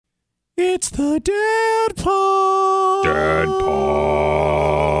It's the DadPod. DadPod.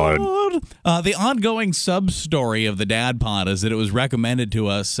 The ongoing sub-story of the DadPod is that it was recommended to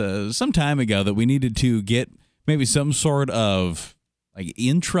us some time ago that we needed to get maybe some sort of like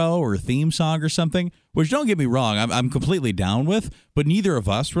intro or theme song or something, which don't get me wrong, I'm completely down with, but neither of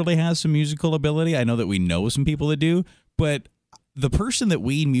us really has some musical ability. I know that we know some people that do, but the person that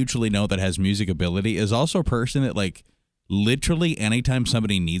we mutually know that has music ability is also a person that, like, literally anytime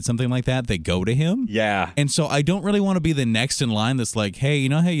somebody needs something like that, they go to him. Yeah. And so I don't really want to be the next in line that's like, hey, you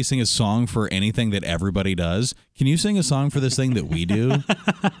know how you sing a song for anything that everybody does? Can you sing a song for this thing that we do?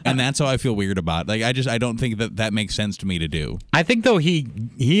 And that's how I feel weird about it. Like, I don't think that makes sense to me to do. I think, though,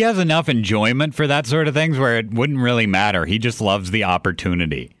 he has enough enjoyment for that sort of things where it wouldn't really matter. He just loves the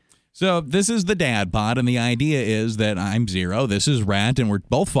opportunity. So this is the DadPod, and the idea is that I'm Zero, this is Rat, and we're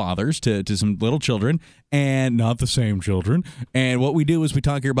both fathers to some little children, and not the same children. And what we do is we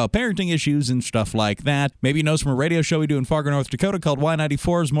talk here about parenting issues and stuff like that. Maybe you know us from a radio show we do in Fargo, North Dakota called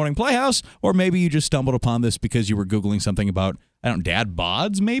Y94's Morning Playhouse, or maybe you just stumbled upon this because you were Googling something about, dad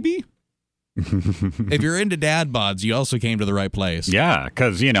bods, maybe? If you're into dad bods, you also came to the right place. Yeah,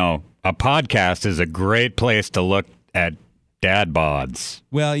 because, a podcast is a great place to look at dad bods.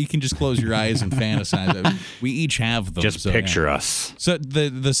 Well, you can just close your eyes and fantasize. We each have those. Just picture us. So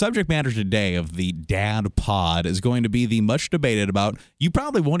the subject matter today of the DadPod is going to be the much debated about, you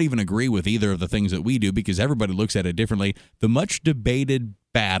probably won't even agree with either of the things that we do because everybody looks at it differently, the much debated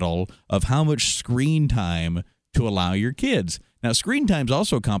battle of how much screen time to allow your kids. Now, screen time's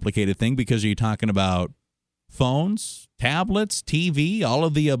also a complicated thing because you're talking about phones, tablets, TV, all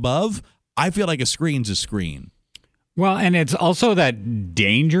of the above. I feel like a screen's a screen. Well, and it's also that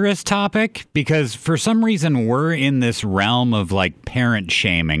dangerous topic because for some reason we're in this realm of like parent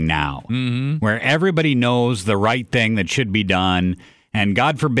shaming now, where everybody knows the right thing that should be done. And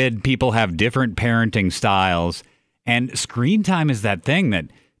God forbid people have different parenting styles. And screen time is that thing that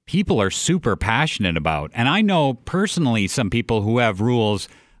people are super passionate about. And I know personally some people who have rules.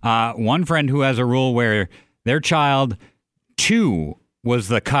 One friend who has a rule where their child 2 was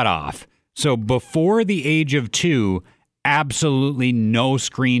the cutoff. So before the age of 2, absolutely no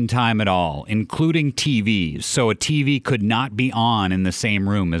screen time at all, including TVs. So a TV could not be on in the same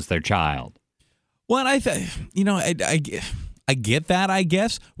room as their child. Well, I get that, I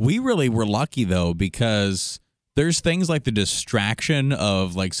guess. We really were lucky, though, because there's things like the distraction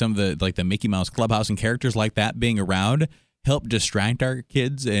of like some of the Mickey Mouse Clubhouse and characters like that being around help distract our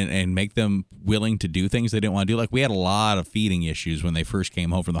kids and make them willing to do things they didn't want to do. Like, we had a lot of feeding issues when they first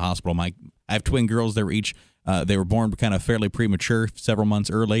came home from the hospital. I have twin girls. They were each they were born kind of fairly premature, several months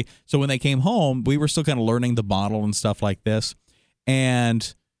early. So when they came home, we were still kind of learning the bottle and stuff like this.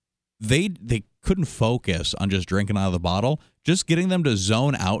 And they couldn't focus on just drinking out of the bottle. Just getting them to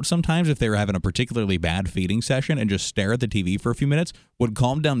zone out sometimes if they were having a particularly bad feeding session and just stare at the TV for a few minutes would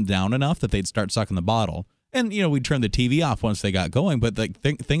calm them down enough that they'd start sucking the bottle. And, we'd turn the TV off once they got going. But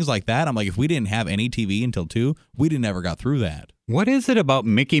things like that, I'm like, if we didn't have any TV until 2, we'd have never got through that. What is it about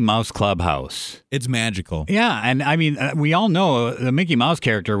Mickey Mouse Clubhouse? It's magical. Yeah, and I mean, we all know the Mickey Mouse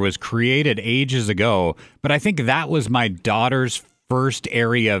character was created ages ago, but I think that was my daughter's first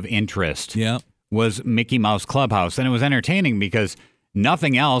area of interest. Yeah. Was Mickey Mouse Clubhouse. And it was entertaining because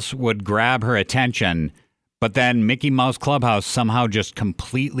nothing else would grab her attention, but then Mickey Mouse Clubhouse somehow just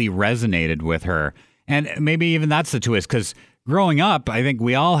completely resonated with her. And maybe even that's the twist, because growing up, I think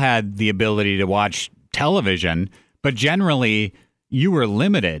we all had the ability to watch television, but generally you were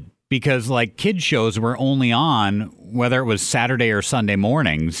limited because like kid shows were only on, whether it was Saturday or Sunday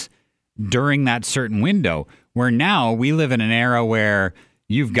mornings during that certain window, where now we live in an era where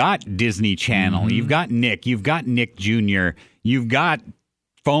you've got Disney Channel, you've got Nick Jr., you've got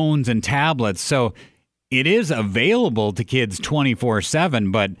phones and tablets. So it is available to kids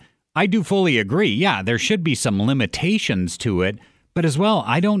 24/7, but I do fully agree. Yeah, there should be some limitations to it. But as well,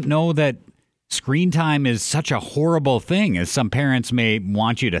 I don't know that screen time is such a horrible thing as some parents may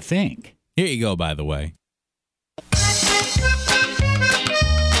want you to think. Here you go, by the way.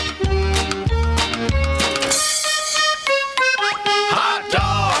 Hot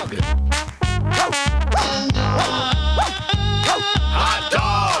dog! Hot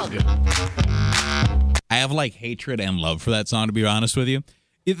dog! I have like hatred and love for that song, to be honest with you.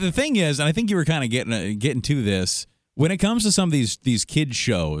 The thing is, and I think you were kind of getting to this, when it comes to some of these kids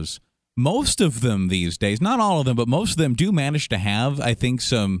shows, most of them these days, not all of them, but most of them do manage to have, I think,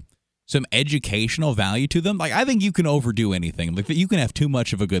 some educational value to them. Like, I think you can overdo anything. Like, you can have too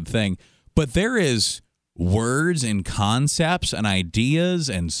much of a good thing, but there is words and concepts and ideas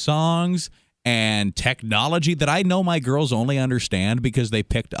and songs and technology that I know my girls only understand because they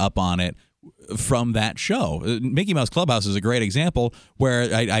picked up on it from that show. Mickey Mouse Clubhouse is a great example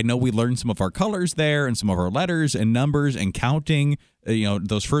where I know we learned some of our colors there and some of our letters and numbers and counting,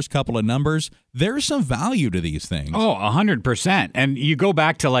 those first couple of numbers. There's some value to these things. Oh, 100%. And you go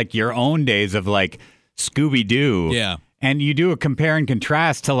back to like your own days of like Scooby-Doo. Yeah. And you do a compare and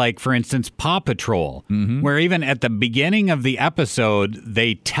contrast to, like, for instance, Paw Patrol, where even at the beginning of the episode,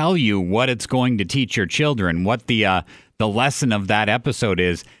 they tell you what it's going to teach your children, what the lesson of that episode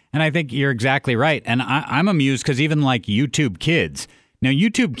is. And I think you're exactly right. And I'm amused because even like YouTube Kids. Now,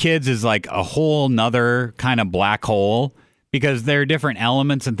 YouTube Kids is like a whole nother kind of black hole because there are different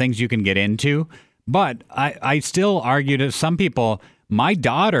elements and things you can get into. But I still argue to some people, my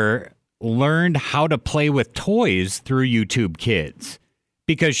daughter learned how to play with toys through YouTube Kids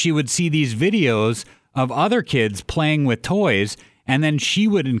because she would see these videos of other kids playing with toys, and then she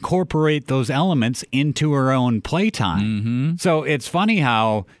would incorporate those elements into her own playtime. So it's funny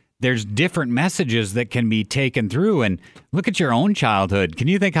how there's different messages that can be taken through. And look at your own childhood. Can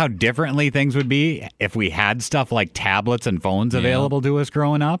you think how differently things would be if we had stuff like tablets and phones available to us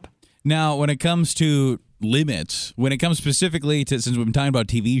growing up? Now, when it comes to limits, when it comes specifically to, since we've been talking about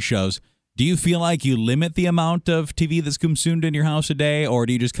TV shows, do you feel like you limit the amount of TV that's consumed in your house a day, or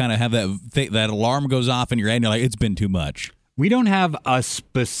do you just kind of have that alarm goes off in your head and you're like, it's been too much? We don't have a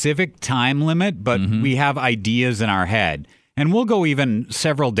specific time limit, but we have ideas in our head. And we'll go even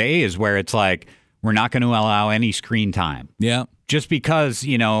several days where it's like, we're not going to allow any screen time. Yeah. Just because,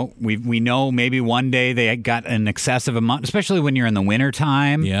 we know maybe one day they got an excessive amount, especially when you're in the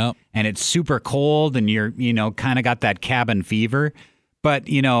wintertime. Yeah. And it's super cold and you're, kind of got that cabin fever. But,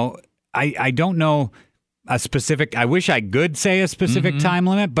 I don't know a specific, I wish I could say a specific time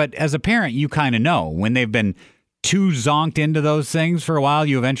limit, but as a parent, you kind of know when they've been too zonked into those things for a while,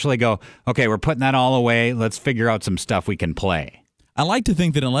 you eventually go, okay, we're putting that all away. Let's figure out some stuff we can play. I like to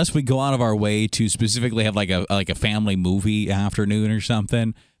think that unless we go out of our way to specifically have like a family movie afternoon or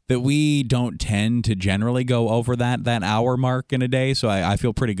something, that we don't tend to generally go over that hour mark in a day. So I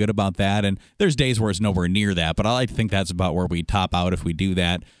feel pretty good about that. And there's days where it's nowhere near that, but I like to think that's about where we top out if we do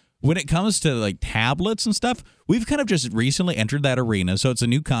that. When it comes to like tablets and stuff, we've kind of just recently entered that arena, so it's a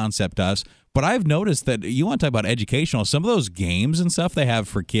new concept to us. But I've noticed that you want to talk about educational, some of those games and stuff they have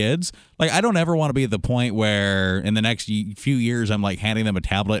for kids, like I don't ever want to be at the point where in the next few years I'm like handing them a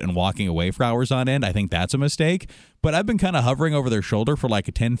tablet and walking away for hours on end. I think that's a mistake. But I've been kind of hovering over their shoulder for like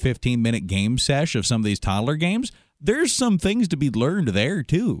a 10, 15-minute game sesh of some of these toddler games. There's some things to be learned there,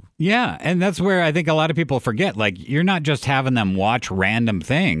 too. Yeah, and that's where I think a lot of people forget. Like, you're not just having them watch random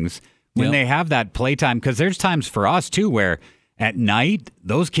things when they have that playtime, because there's times for us, too, where at night,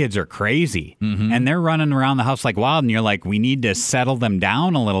 those kids are crazy, and they're running around the house like wild, and you're like, we need to settle them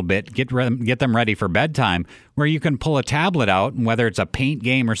down a little bit, get them ready for bedtime, where you can pull a tablet out, and whether it's a paint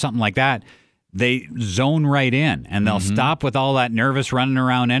game or something like that, they zone right in, and they'll stop with all that nervous running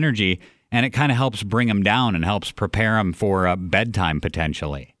around energy. And it kind of helps bring them down and helps prepare them for bedtime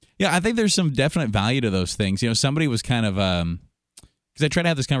potentially. Yeah, I think there's some definite value to those things. Somebody was kind of because I tried to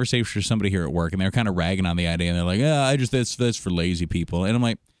have this conversation with somebody here at work, and they were kind of ragging on the idea, and they're like, that's for lazy people. And I'm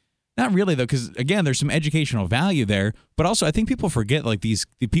like, not really, though, because, again, there's some educational value there. But also, I think people forget, like, the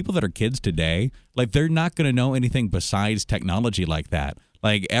people that are kids today, like, they're not going to know anything besides technology like that.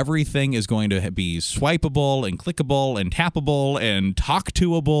 Like, everything is going to be swipeable and clickable and tappable and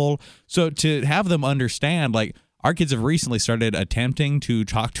talk-to-able. So to have them understand, like, our kids have recently started attempting to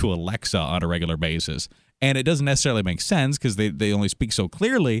talk to Alexa on a regular basis. And it doesn't necessarily make sense because they only speak so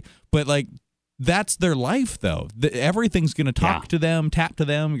clearly. But, like, that's their life, though. Everything's going to talk to them, tap to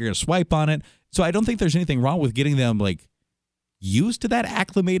them. You're going to swipe on it. So I don't think there's anything wrong with getting them, like, used to that,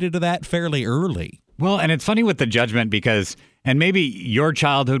 acclimated to that fairly early. Well, and it's funny with the judgment because, and maybe your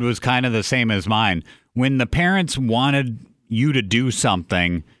childhood was kind of the same as mine, when the parents wanted you to do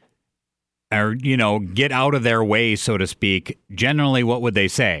something or, get out of their way, so to speak, generally what would they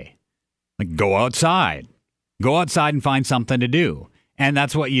say? Like, go outside and find something to do. And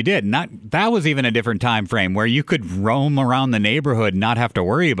that's what you did. That was even a different time frame where you could roam around the neighborhood and not have to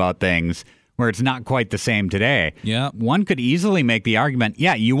worry about things, where it's not quite the same today. Yeah. One could easily make the argument,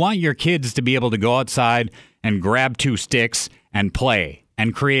 you want your kids to be able to go outside and grab 2 sticks and play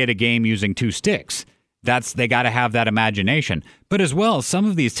and create a game using 2 sticks. They got to have that imagination. But as well, some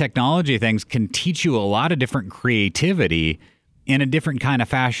of these technology things can teach you a lot of different creativity in a different kind of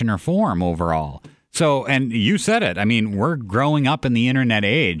fashion or form overall. So, and you said it. I mean, we're growing up in the internet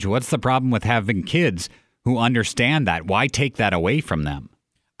age. What's the problem with having kids who understand that? Why take that away from them?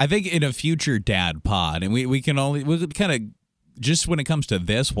 I think in a future DadPod, and we'll kind of just when it comes to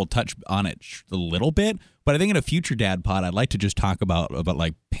this, we'll touch on it a little bit. But I think in a future Dad Pod, I'd like to just talk about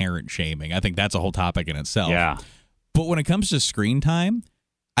like parent shaming. I think that's a whole topic in itself. Yeah. But when it comes to screen time,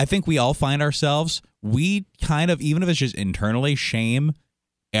 I think we all find ourselves, we kind of, even if it's just internally, shame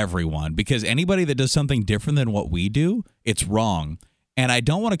everyone. Because anybody that does something different than what we do, it's wrong. And I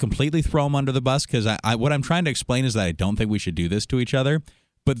don't want to completely throw them under the bus, because what I'm trying to explain is that I don't think we should do this to each other.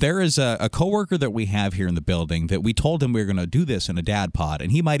 But there is a coworker that we have here in the building that we told him we were going to do this in a Dad Pod,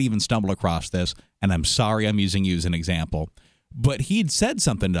 and he might even stumble across this, and I'm sorry I'm using you as an example. But he'd said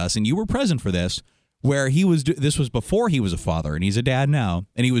something to us, and you were present for this, where this was before he was a father, and he's a dad now,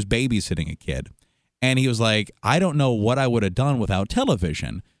 and he was babysitting a kid. And he was like, I don't know what I would have done without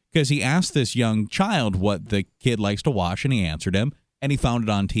television, because he asked this young child what the kid likes to watch, and he answered him, and he found it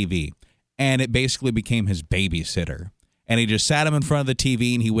on TV. And it basically became his babysitter. And he just sat him in front of the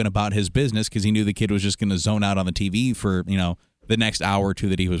TV, and he went about his business because he knew the kid was just going to zone out on the TV for, the next hour or two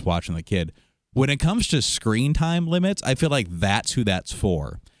that he was watching the kid. When it comes to screen time limits, I feel like that's who that's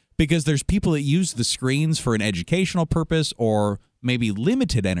for. Because there's people that use the screens for an educational purpose or maybe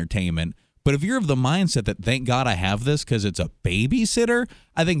limited entertainment. But if you're of the mindset that, thank God I have this because it's a babysitter,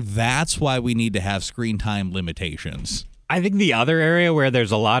 I think that's why we need to have screen time limitations. I think the other area where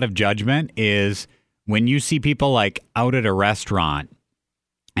there's a lot of judgment is when you see people like out at a restaurant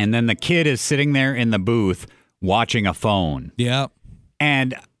and then the kid is sitting there in the booth watching a phone. Yeah.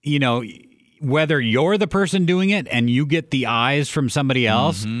 And, whether you're the person doing it and you get the eyes from somebody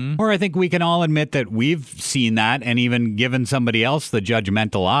else, or I think we can all admit that we've seen that and even given somebody else the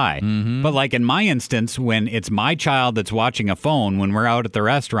judgmental eye. But like in my instance, when it's my child that's watching a phone when we're out at the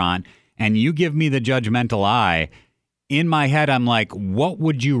restaurant and you give me the judgmental eye, in my head, I'm like, what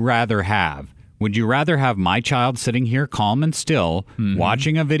would you rather have? Would you rather have my child sitting here calm and still,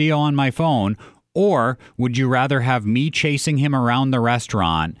 watching a video on my phone, or would you rather have me chasing him around the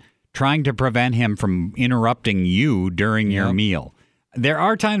restaurant, trying to prevent him from interrupting you during your meal? There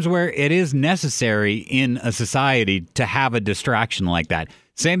are times where it is necessary in a society to have a distraction like that.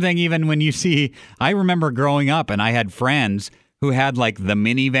 Same thing even when you see, I remember growing up and I had friends who had like the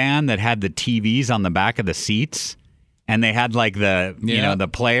minivan that had the TVs on the back of the seats. And they had like the, the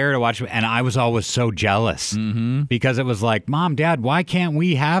player to watch. And I was always so jealous because it was like, Mom, Dad, why can't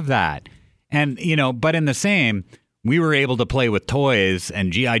we have that? And, but in the same, we were able to play with toys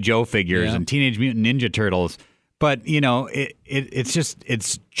and G.I. Joe figures and Teenage Mutant Ninja Turtles. But,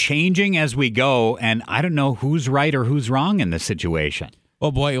 it's changing as we go. And I don't know who's right or who's wrong in this situation.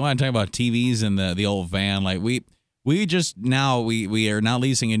 Well, boy, you want to talk about TVs and the old van. Like we just now, we are now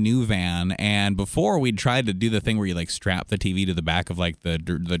leasing a new van, and before we tried to do the thing where you like strap the TV to the back of like the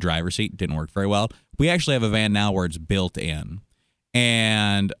driver's seat. Didn't work very well. We actually have a van now where it's built in.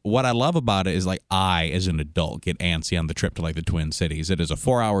 And what I love about it is like I, as an adult, get antsy on the trip to like the Twin Cities. It is a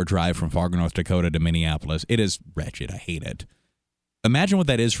 4-hour drive from Fargo, North Dakota to Minneapolis. It is wretched. I hate it. Imagine what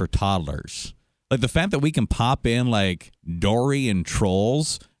that is for toddlers. Like the fact that we can pop in like Dory and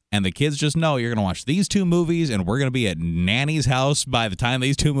Trolls, and the kids just know you're going to watch these two movies, and we're going to be at Nanny's house by the time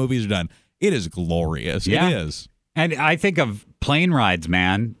these two movies are done. It is glorious. Yeah. It is. And I think of plane rides,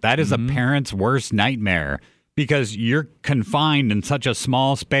 man. That is a parent's worst nightmare because you're confined in such a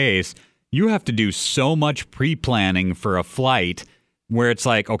small space. You have to do so much pre-planning for a flight where it's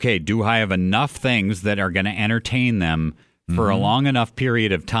like, okay, do I have enough things that are going to entertain them for a long enough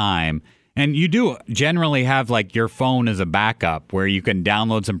period of time? And you do generally have like your phone as a backup where you can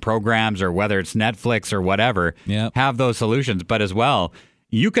download some programs or whether it's Netflix or whatever, have those solutions. But as well,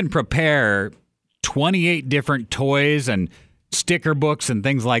 you can prepare 28 different toys and sticker books and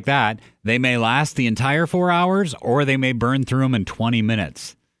things like that. They may last the entire 4 hours or they may burn through them in 20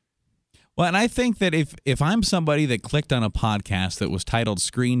 minutes. Well, and I think that if I'm somebody that clicked on a podcast that was titled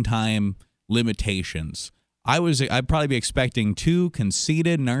Screen Time Limitations, I'd probably be expecting two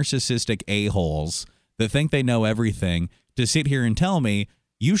conceited, narcissistic a-holes that think they know everything to sit here and tell me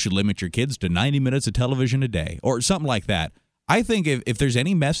you should limit your kids to 90 minutes of television a day or something like that. I think if there's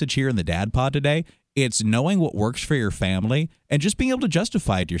any message here in the Dad Pod today, it's knowing what works for your family and just being able to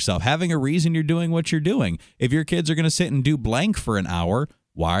justify it to yourself, having a reason you're doing what you're doing. If your kids are going to sit and do blank for an hour,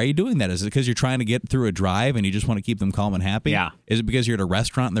 why are you doing that? Is it because you're trying to get through a drive and you just want to keep them calm and happy? Yeah. Is it because you're at a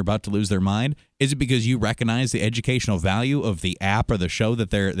restaurant and they're about to lose their mind? Is it because you recognize the educational value of the app or the show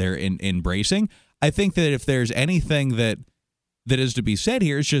that they're embracing? I think that if there's anything that is to be said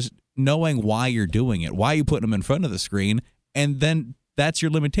here, it's just knowing why you're doing it, why you put them in front of the screen, and then that's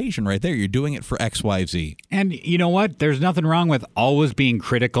your limitation right there. You're doing it for X, Y, Z. And you know what? There's nothing wrong with always being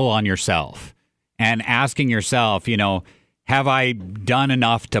critical on yourself and asking yourself, have I done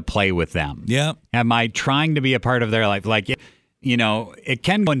enough to play with them? Yeah. Am I trying to be a part of their life? Like, it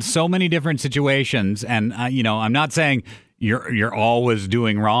can go in so many different situations. And, I'm not saying you're always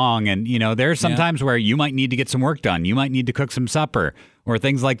doing wrong. And, there's some times where you might need to get some work done. You might need to cook some supper or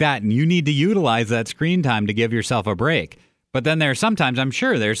things like that. And you need to utilize that screen time to give yourself a break. But then I'm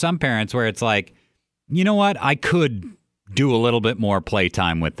sure there's some parents where it's like, you know what? I could do a little bit more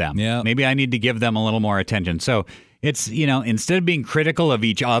playtime with them. Yeah. Maybe I need to give them a little more attention. So it's, instead of being critical of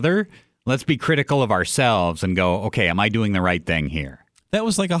each other, let's be critical of ourselves and go, okay, am I doing the right thing here? That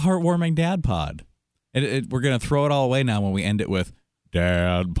was like a heartwarming DadPod. We're going to throw it all away now when we end it with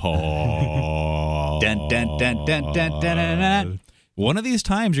DadPod. Dun, dun, dun, dun, dun, dun, dun, dun. One of these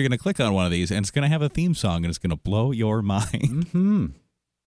times you're going to click on one of these and it's going to have a theme song and it's going to blow your mind. Mm-hmm.